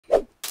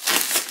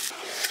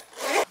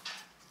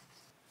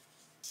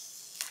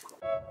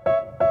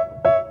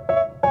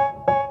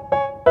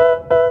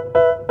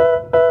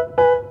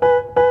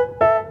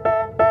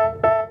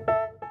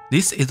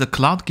This is a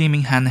cloud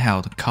gaming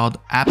handheld called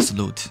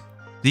Abxylute.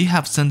 They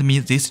have sent me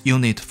this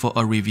unit for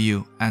a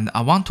review, and I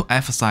want to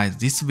emphasize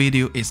this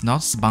video is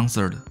not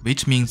sponsored,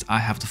 which means I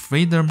have the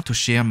freedom to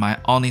share my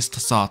honest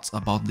thoughts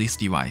about this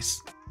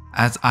device.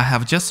 As I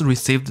have just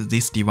received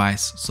this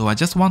device, so I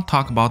just want to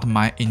talk about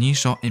my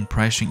initial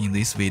impression in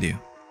this video.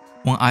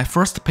 When I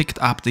first picked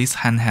up this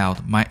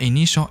handheld, my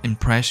initial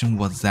impression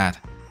was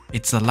that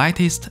it's the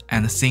lightest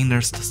and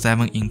thinnest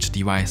 7-inch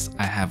device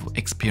I have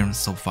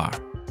experienced so far.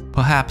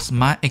 Perhaps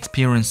my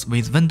experience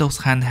with Windows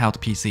handheld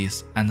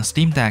PCs and the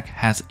Steam Deck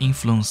has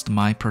influenced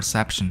my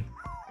perception.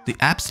 The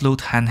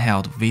Abxylute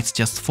handheld weighs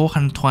just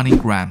 420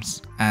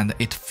 grams, and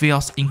it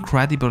feels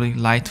incredibly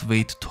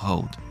lightweight to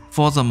hold.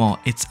 Furthermore,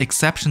 it's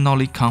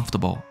exceptionally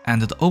comfortable,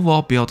 and the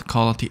overall build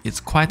quality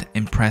is quite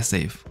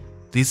impressive.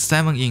 This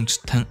 7-inch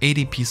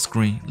 1080p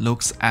screen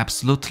looks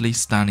absolutely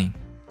stunning.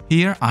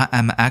 Here I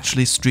am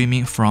actually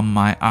streaming from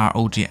my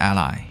ROG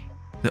Ally.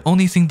 The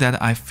only thing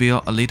that I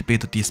feel a little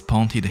bit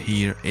disappointed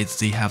here is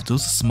they have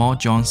those small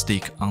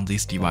joystick on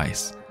this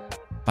device.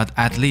 But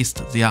at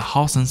least they are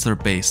Hall sensor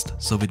based,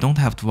 so we don't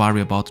have to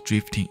worry about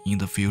drifting in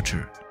the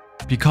future.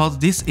 Because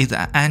this is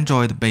an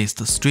Android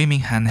based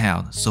streaming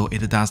handheld, so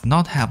it does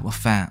not have a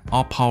fan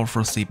or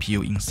powerful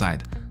CPU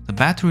inside, the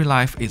battery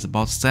life is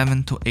about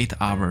 7 to 8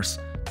 hours,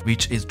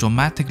 which is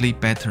dramatically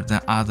better than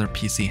other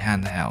PC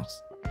handhelds.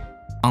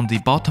 On the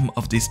bottom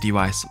of this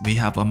device, we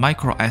have a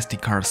micro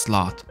SD card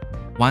slot,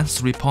 one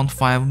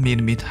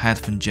 3.5mm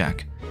headphone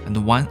jack,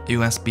 and one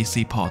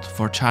USB-C port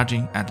for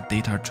charging and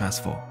data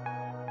transfer.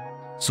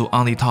 So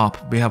on the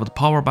top, we have the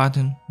power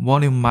button,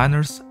 volume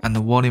minus, and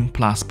the volume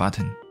plus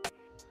button.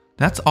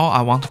 That's all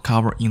I want to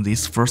cover in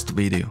this first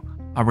video.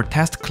 I will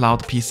test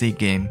cloud PC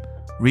game,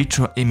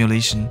 retro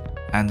emulation,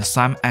 and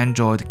some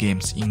Android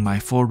games in my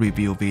full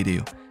review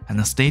video,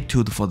 and stay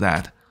tuned for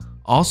that.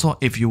 Also,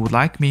 if you would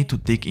like me to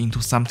dig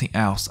into something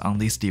else on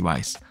this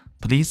device,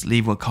 please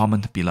leave a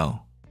comment below.